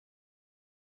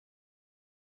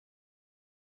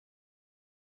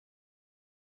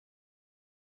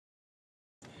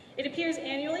It appears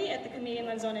annually at the Camiguin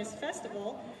Lanzones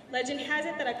Festival. Legend has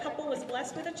it that a couple was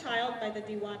blessed with a child by the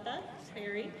Diwata,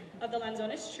 fairy, of the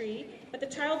Lanzones tree, but the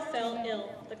child fell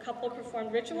ill. The couple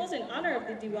performed rituals in honor of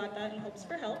the Diwata in hopes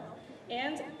for help,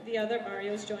 and the other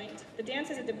barrios joined. The dance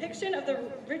is a depiction of the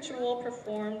ritual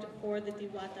performed for the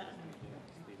Diwata.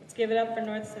 Let's give it up for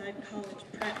Northside College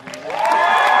Prep.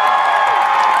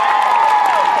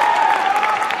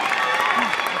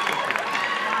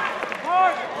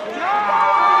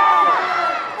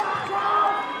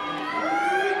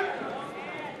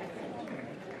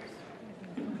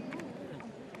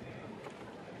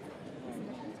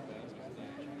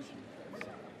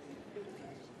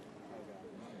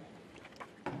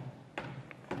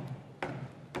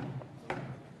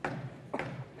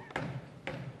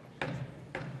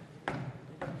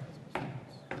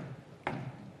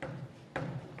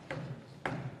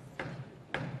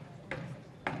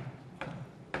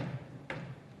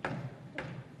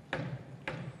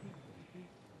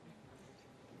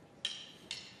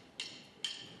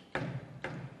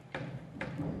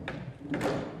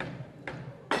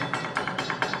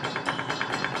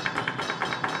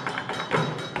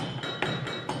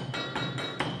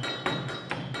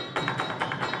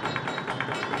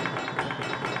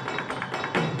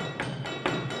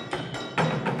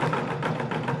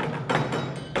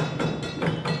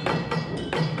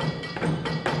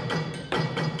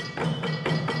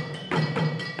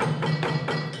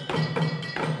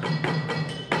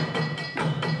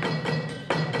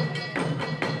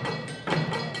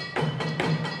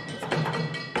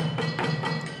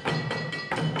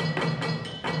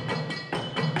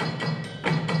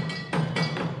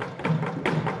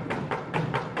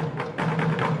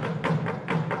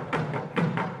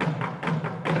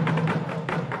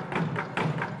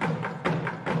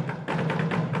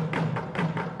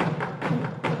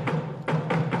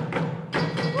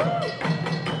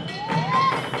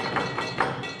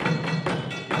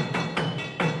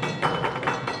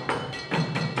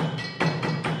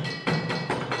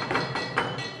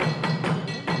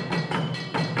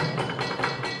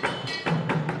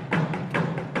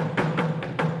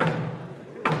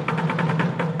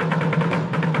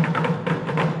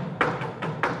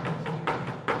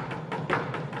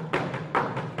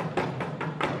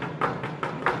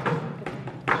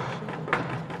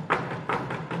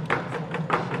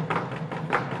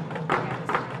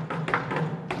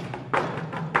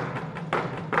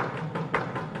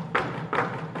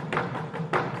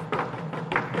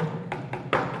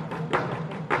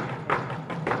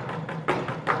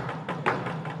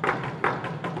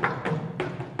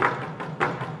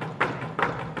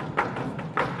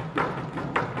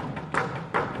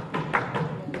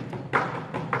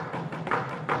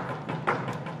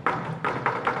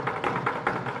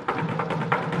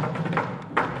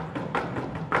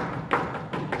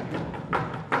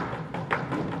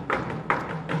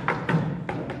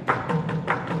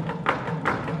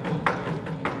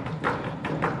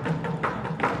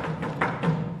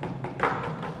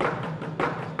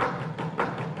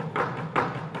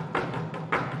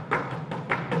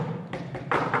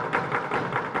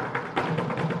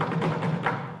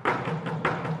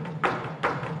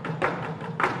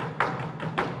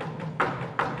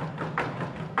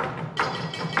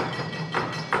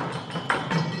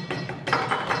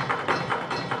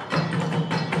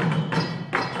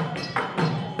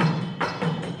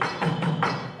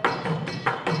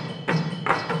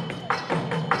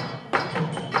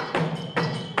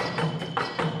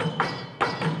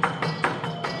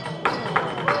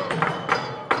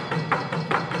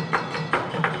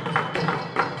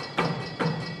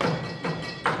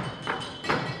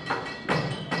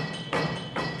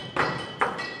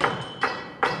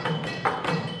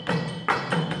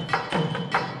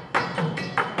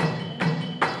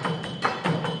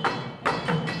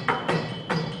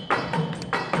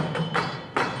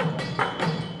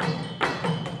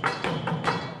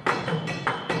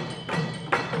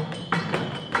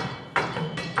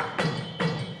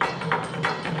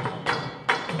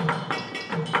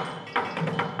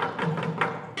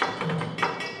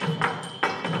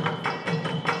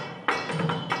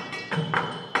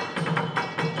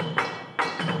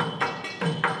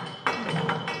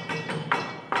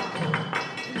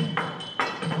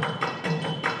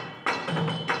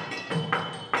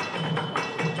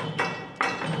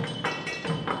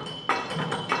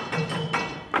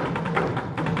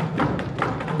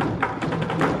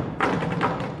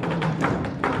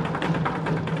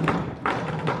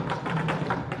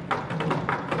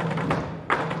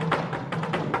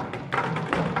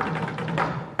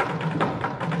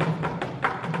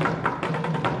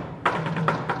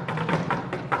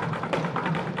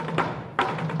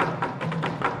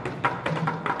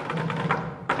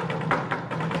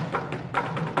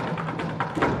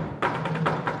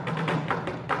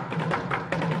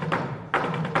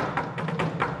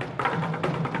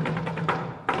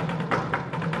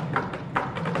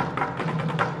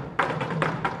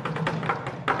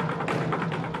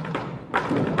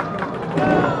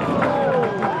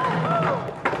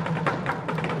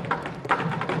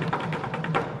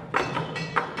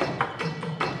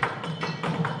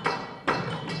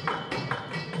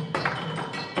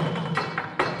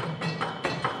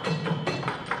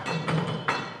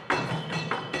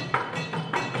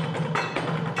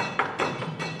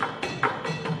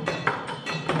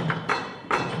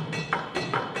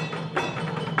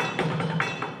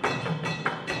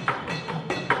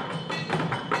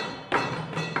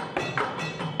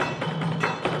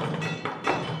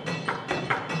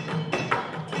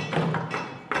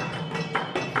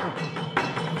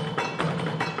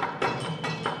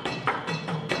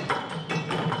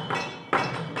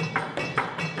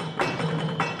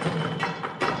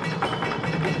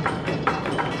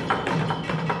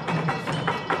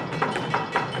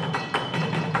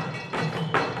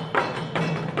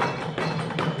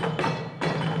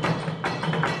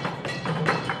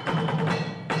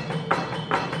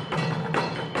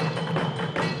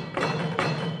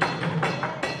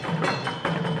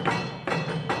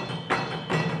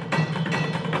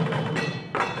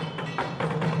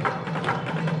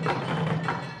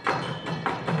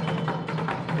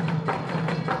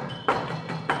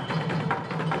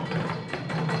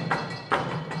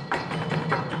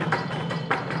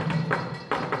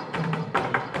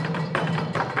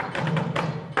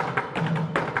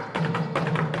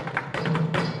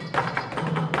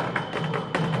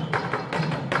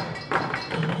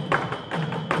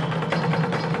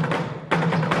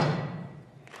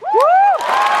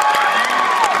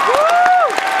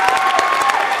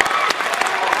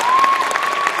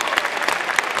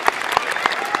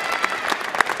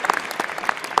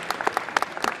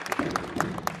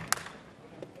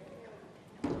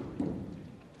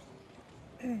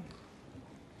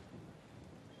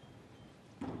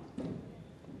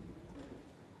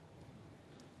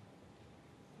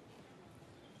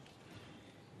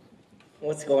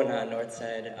 What's going on,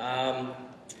 Northside?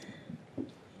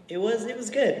 It was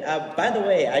good. By the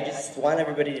way, I just want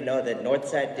everybody to know that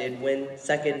Northside did win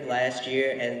second last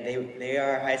year, and they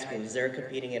are high schools. They're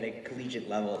competing at a collegiate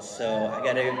level, so I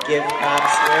gotta give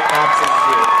props where props is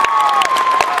due.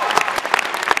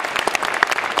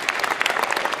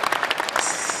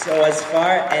 So as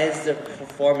far as the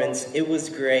performance, it was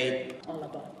great. All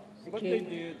about.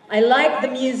 Okay. I like the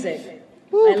music.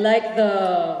 I like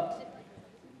the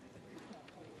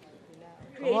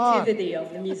creativity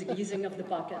of the music, using of the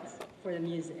pockets for the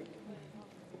music.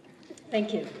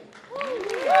 Thank you.